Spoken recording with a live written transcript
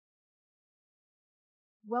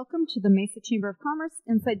Welcome to the Mesa Chamber of Commerce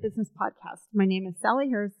Inside Business Podcast. My name is Sally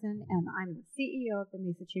Harrison, and I'm the CEO of the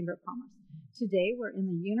Mesa Chamber of Commerce. Today, we're in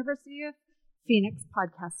the University of Phoenix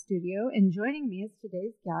podcast studio, and joining me as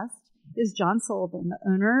today's guest is John Sullivan, the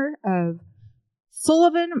owner of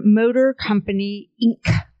Sullivan Motor Company,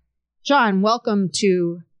 Inc. John, welcome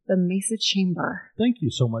to the Mesa Chamber. Thank you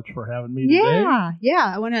so much for having me today.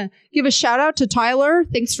 Yeah. I want to give a shout out to Tyler.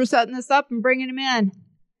 Thanks for setting this up and bringing him in.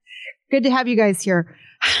 Good to have you guys here.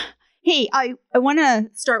 Hey, I want to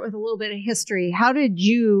start with a little bit of history. How did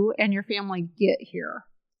you and your family get here?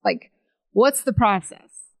 Like, what's the process?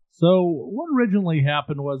 So what originally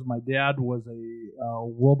happened was my dad was a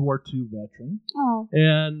World War II veteran. Oh.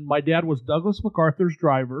 And my dad was Douglas MacArthur's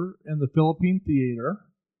driver in the Philippine Theater.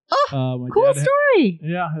 Oh, cool story.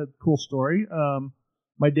 Had a cool story.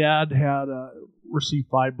 My dad had received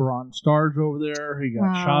 5 Bronze Stars over there. He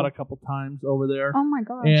got shot a couple times over there. Oh, my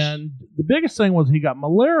gosh. And the biggest thing was he got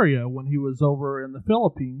malaria when he was over in the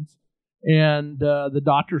Philippines. And the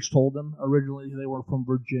doctors told him, originally they were from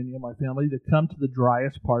Virginia, my family, to come to the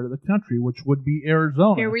driest part of the country, which would be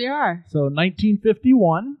Arizona. Here we are. So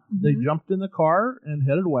 1951, they jumped in the car and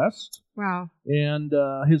headed west. Wow. And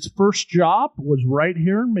his first job was right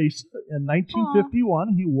here in Mesa. In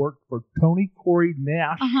 1951, he worked for Tony Corey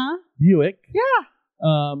Nash Buick. Yeah.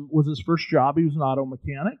 Was his first job. He was an auto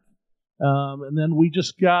mechanic. And then we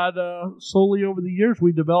just got, slowly over the years,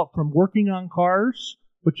 we developed from working on cars,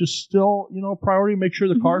 which is still, a priority, make sure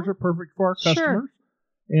the cars are perfect for our customers.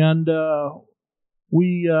 And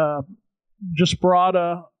we just brought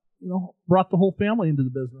the whole family into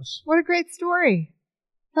the business. What a great story.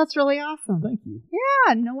 That's really awesome. Thank you.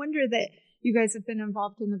 Yeah, no wonder that you guys have been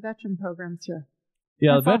involved in the veteran programs here.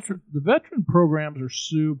 Yeah, the veteran programs are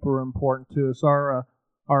super important to us. I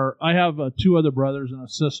have 2 other brothers and a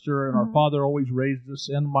sister, and our father always raised us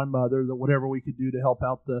and my mother that whatever we could do to help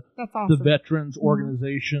out the veterans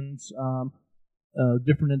organizations,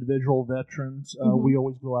 different individual veterans, we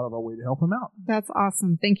always go out of our way to help them out. That's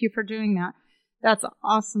awesome. Thank you for doing that. That's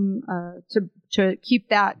awesome to keep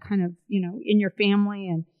that kind of, in your family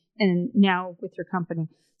and now with your company.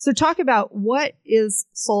 So talk about, what is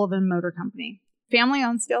Sullivan Motor Company? Family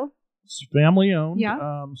owned still? It's family owned.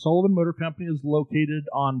 Yeah. Sullivan Motor Company is located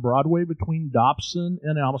on Broadway between Dobson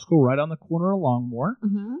and Almasco, right on the corner of Longmore.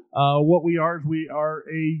 What we are is we are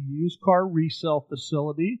a used car resale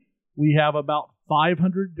facility. We have about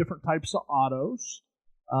 500 different types of autos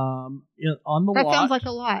on the lot. That sounds like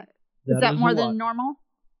a lot. Is that more than normal?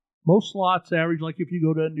 Most lots average, like if you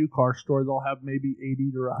go to a new car store, they'll have maybe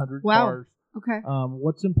 80 to 100 cars. Okay.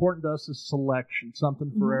 What's important to us is selection,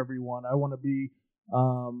 something for everyone. I want to be,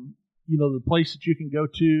 the place that you can go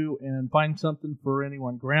to and find something for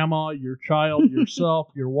anyone, grandma, your child,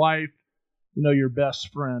 yourself, your wife, your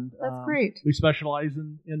best friend. That's great. We specialize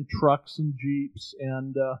in trucks and Jeeps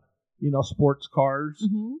and, sports cars.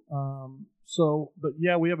 We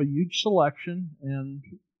have a huge selection and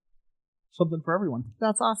something for everyone.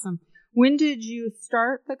 That's awesome. When did you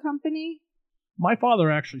start the company? My father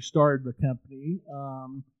actually started the company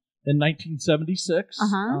in 1976.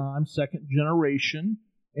 I'm second generation,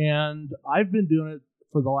 and I've been doing it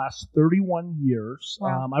for the last 31 years.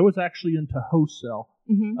 Wow. I was actually into wholesale,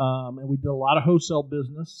 and we did a lot of wholesale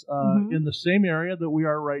business in the same area that we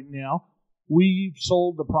are right now. We've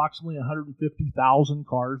sold approximately 150,000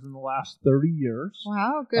 cars in the last 30 years.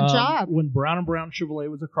 Wow, good job. When Brown & Brown Chevrolet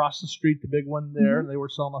was across the street, the big one there, and they were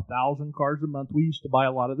selling 1,000 cars a month, we used to buy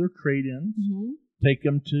a lot of their trade-ins, take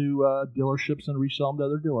them to dealerships and resell them to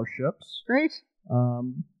other dealerships. Great.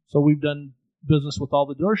 So we've done business with all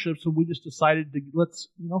the dealerships, and we just decided to let's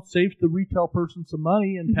save the retail person some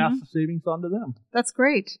money and pass the savings on to them. That's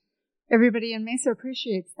great. Everybody in Mesa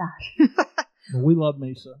appreciates that. Well, we love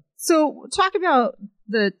Mesa. So talk about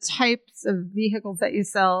the types of vehicles that you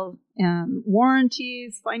sell,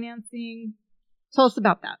 warranties, financing. Tell us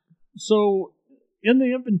about that. So in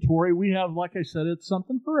the inventory, we have, like I said, it's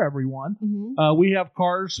something for everyone. We have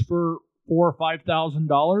cars for $4,000 or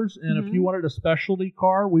 $5,000, and if you wanted a specialty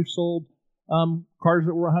car, we've sold cars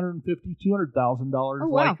that were $150,000,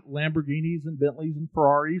 $200,000, like Lamborghinis and Bentleys and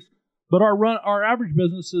Ferraris. But our average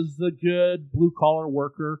business is the good blue collar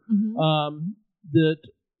worker that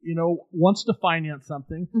wants to finance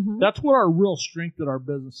something. That's what our real strength at our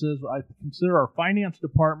business is. I consider our finance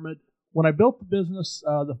department. When I built the business,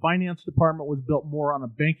 the finance department was built more on a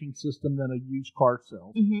banking system than a used car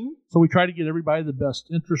sales. So we try to get everybody the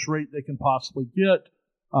best interest rate they can possibly get.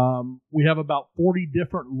 We have about 40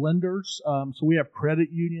 different lenders. So we have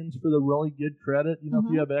credit unions for the really good credit.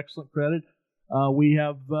 If you have excellent credit. We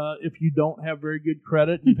have, if you don't have very good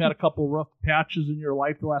credit, you've had a couple rough patches in your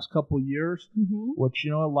life the last couple of years, which,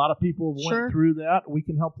 a lot of people have went through that. We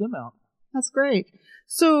can help them out. That's great.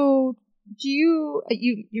 So do you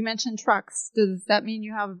mentioned trucks. Does that mean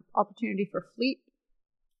you have opportunity for fleet?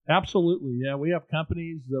 Absolutely. Yeah. We have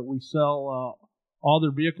companies that we sell all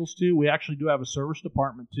their vehicles to. We actually do have a service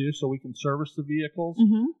department too, so we can service the vehicles,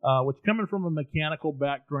 which coming from a mechanical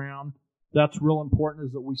background, that's real important,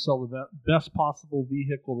 is that we sell the best possible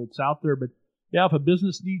vehicle that's out there. But yeah, if a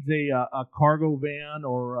business needs a cargo van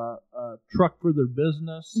or a truck for their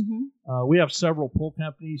business, we have several pull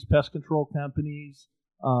companies, pest control companies,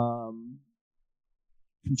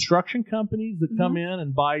 construction companies that come in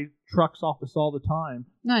and buy trucks off us all the time.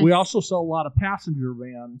 Nice. We also sell a lot of passenger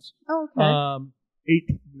vans. Oh, okay. 8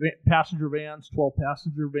 passenger vans, 12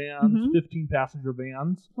 passenger vans, 15 passenger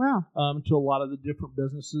vans. Wow. To a lot of the different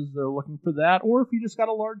businesses that are looking for that. Or if you just got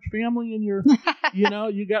a large family and you're, you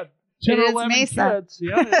got 10 or 11 kids.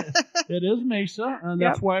 Yeah, it is Mesa. And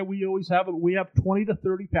that's why we always have it. We have 20 to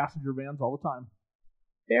 30 passenger vans all the time.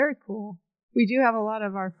 Very cool. We do have a lot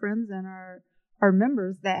of our friends and our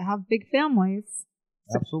members that have big families.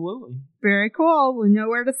 So absolutely. Very cool. We know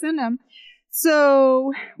where to send them.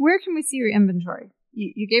 So where can we see your inventory?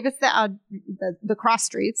 You gave us the cross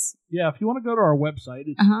streets. Yeah, if you want to go to our website,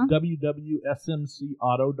 it's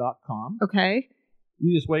www.smcauto.com. Okay.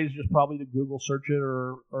 Easiest way is just probably to Google search it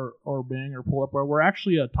or Bing or pull up. We're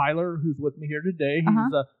actually Tyler, who's with me here today.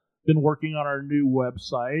 He's been working on our new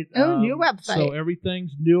website. New website. So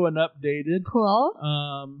everything's new and updated. Cool.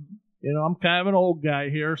 I'm kind of an old guy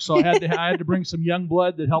here, so I had to bring some young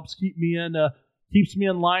blood that helps keeps me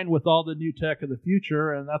in line with all the new tech of the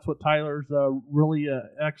future, and that's what Tyler's really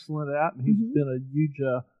excellent at, and he's been a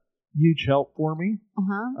huge help for me.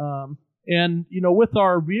 And with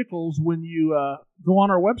our vehicles, when you go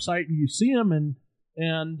on our website and you see them and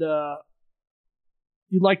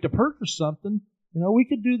you'd like to purchase something, we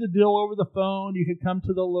could do the deal over the phone. You could come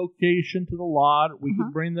to the location, to the lot. We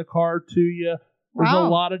could bring the car to you. There's a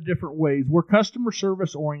lot of different ways. We're customer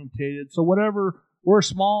service orientated, so whatever. We're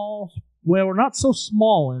small. Well, we're not so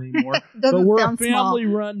small anymore, but we're a family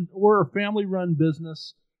run. We're a family run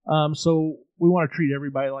business. So we want to treat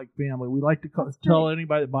everybody like family. We like to tell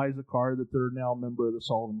anybody that buys a car that they're now a member of the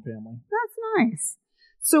Sullivan family. That's nice.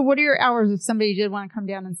 So what are your hours if somebody did want to come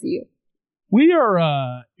down and see you? We are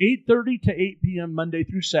 8:30 to 8 p.m. Monday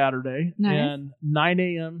through Saturday, and 9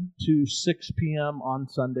 a.m. to 6 p.m. on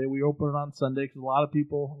Sunday. We open it on Sunday because a lot of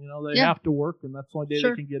people, they have to work, and that's the only day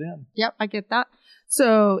they can get in. Yep, I get that.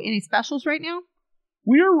 So any specials right now?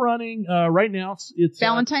 We are running right now. It's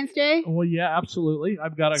Valentine's Day. Well, yeah, absolutely.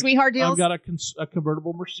 I've got sweetheart deals. I've got a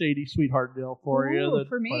convertible Mercedes sweetheart deal for you.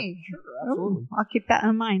 For me, sure, absolutely. I'll keep that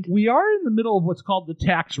in mind. We are in the middle of what's called the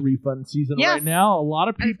tax refund season right now. A lot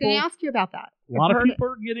of people. I was going to ask you about that. A lot of people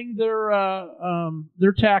are getting their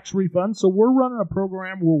tax refund, so we're running a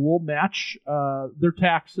program where we'll match their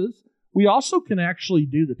taxes. We also can actually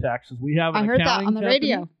do the taxes. We have. I heard that on the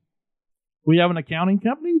radio. We have an accounting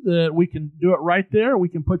company that we can do it right there. We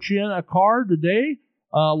can put you in a car today.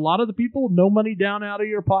 A lot of the people, no money down out of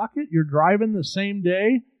your pocket. You're driving the same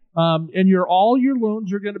day, and all your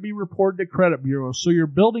loans are going to be reported to credit bureaus. So you're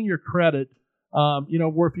building your credit.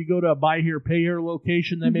 Where if you go to a buy here, pay here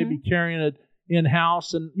location, they may be carrying it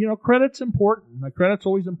in-house. And, credit's important. Credit's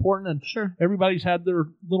always important. And everybody's had their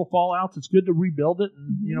little fallouts. It's good to rebuild it.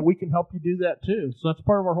 And, we can help you do that too. So that's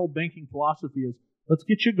part of our whole banking philosophy is let's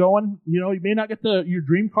get you going. You may not get your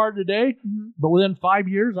dream car today, but within 5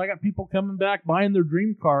 years, I got people coming back buying their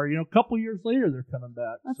dream car. A couple years later, they're coming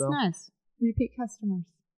back. That's nice. Repeat customers.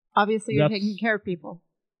 Obviously, you're taking care of people.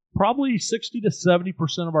 Probably 60 to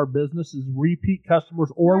 70% of our business is repeat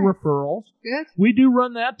customers or referrals. Good. We do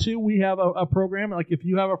run that too. We have a program, like if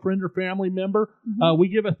you have a friend or family member, we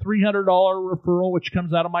give a $300 referral, which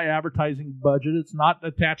comes out of my advertising budget. It's not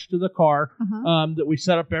attached to the car that we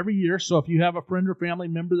set up every year. So if you have a friend or family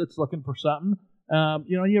member that's looking for something,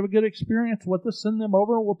 you have a good experience with us, send them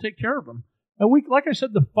over and we'll take care of them. And like I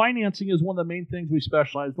said, the financing is one of the main things we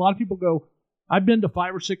specialize. A lot of people go, I've been to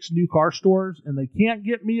 5 or 6 new car stores, and they can't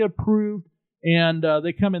get me approved, and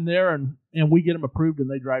they come in there, and we get them approved, and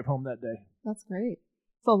they drive home that day. That's great.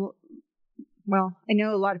 So, well, I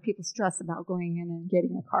know a lot of people stress about going in and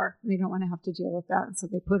getting a car. They don't want to have to deal with that, so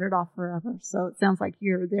they put it off forever. So it sounds like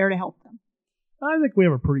you're there to help them. I think we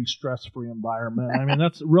have a pretty stress-free environment. I mean,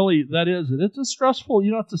 that is it. It's a stressful,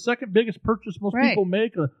 it's the second biggest purchase most people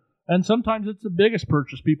make, and sometimes it's the biggest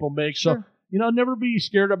purchase people make. So, never be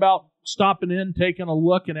scared about stopping in, taking a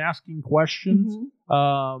look, and asking questions.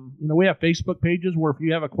 We have Facebook pages where if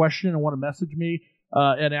you have a question and want to message me,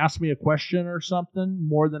 and ask me a question or something,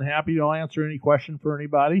 more than happy to answer any question for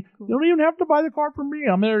anybody. Cool. You don't even have to buy the car from me.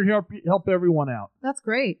 I'm there to help everyone out. That's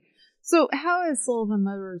great. So how is Sullivan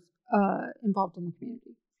Motors involved in the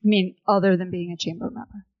community? I mean, other than being a chamber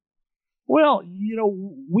member? Well,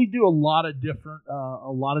 we do a lot of different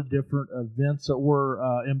events that we're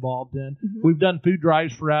involved in. Mm-hmm. We've done food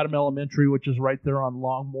drives for Adam Elementary, which is right there on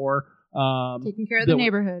Longmore. Taking care of the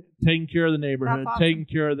neighborhood. Taking care of the neighborhood. Awesome. Taking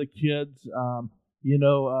care of the kids. All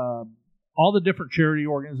the different charity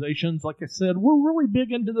organizations. Like I said, we're really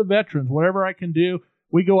big into the veterans. Whatever I can do,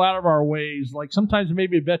 we go out of our ways. Like sometimes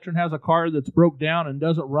maybe a veteran has a car that's broke down and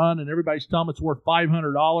doesn't run, and everybody's telling them it's worth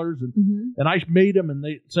 $500, and I made them, and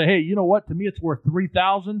they say, hey, you know what? To me, it's worth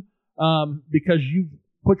 $3,000 because you've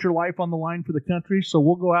put your life on the line for the country. So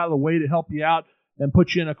we'll go out of the way to help you out and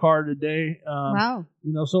put you in a car today. Wow.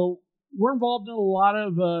 So we're involved in a lot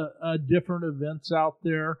of different events out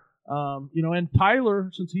there. And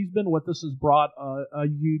Tyler, since he's been with us, has brought a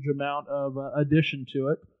huge amount of addition to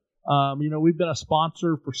it. We've been a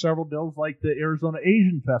sponsor for several deals like the Arizona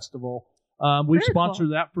Asian Festival. We've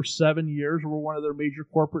sponsored that for 7 years. We're one of their major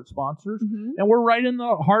corporate sponsors. Mm-hmm. And we're right in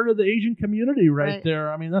the heart of the Asian community right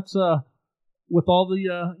there. I mean, that's with all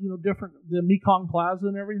the, the Mekong Plaza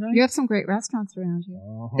and everything. You have some great restaurants around you.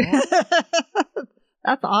 Uh-huh.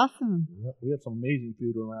 That's awesome. Yeah, we have some amazing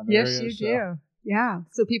food around the area. Yes, you do. Yeah.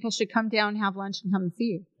 So people should come down, have lunch, and come and see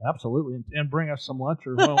you. Absolutely. And bring us some lunch,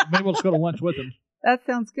 or maybe we'll just go to lunch with them. That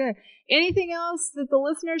sounds good. Anything else that the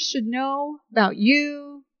listeners should know about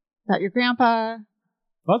you, about your grandpa?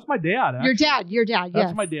 Well, that's my dad. Actually. Your dad.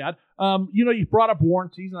 That's my dad. You brought up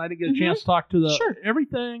warranties, and I didn't get a chance to talk to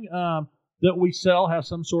everything that we sell has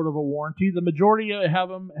some sort of a warranty. The majority of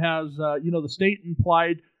them has, the state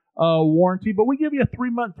implied warranty, but we give you a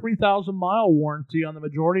 3-month, 3,000-mile warranty on the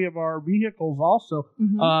majority of our vehicles also.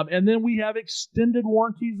 Mm-hmm. And then we have extended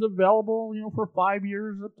warranties available, for 5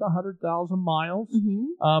 years up to 100,000 miles.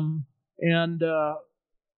 Mm-hmm. And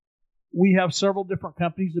we have several different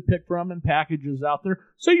companies to pick from and packages out there.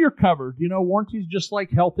 So you're covered. Warranties just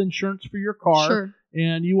like health insurance for your car. Sure.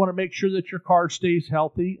 And you want to make sure that your car stays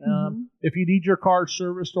healthy. Mm-hmm. If you need your car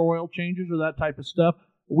serviced or oil changes or that type of stuff,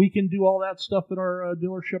 we can do all that stuff at our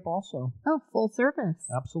dealership also. Oh, full service.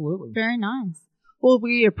 Absolutely. Very nice. Well,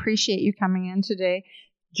 we appreciate you coming in today.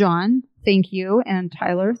 John, thank you. And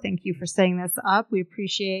Tyler, thank you for setting this up. We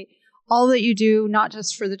appreciate all that you do, not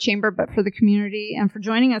just for the chamber, but for the community, and for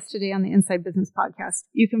joining us today on the Inside Business Podcast.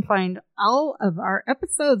 You can find all of our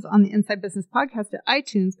episodes on the Inside Business Podcast at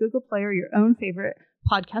iTunes, Google Play, or your own favorite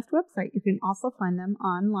podcast website. You can also find them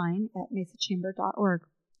online at mesachamber.org.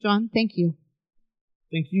 John, thank you.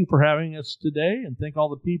 Thank you for having us today, and thank all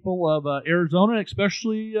the people of Arizona,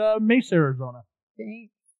 especially Mesa, Arizona.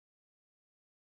 Thanks.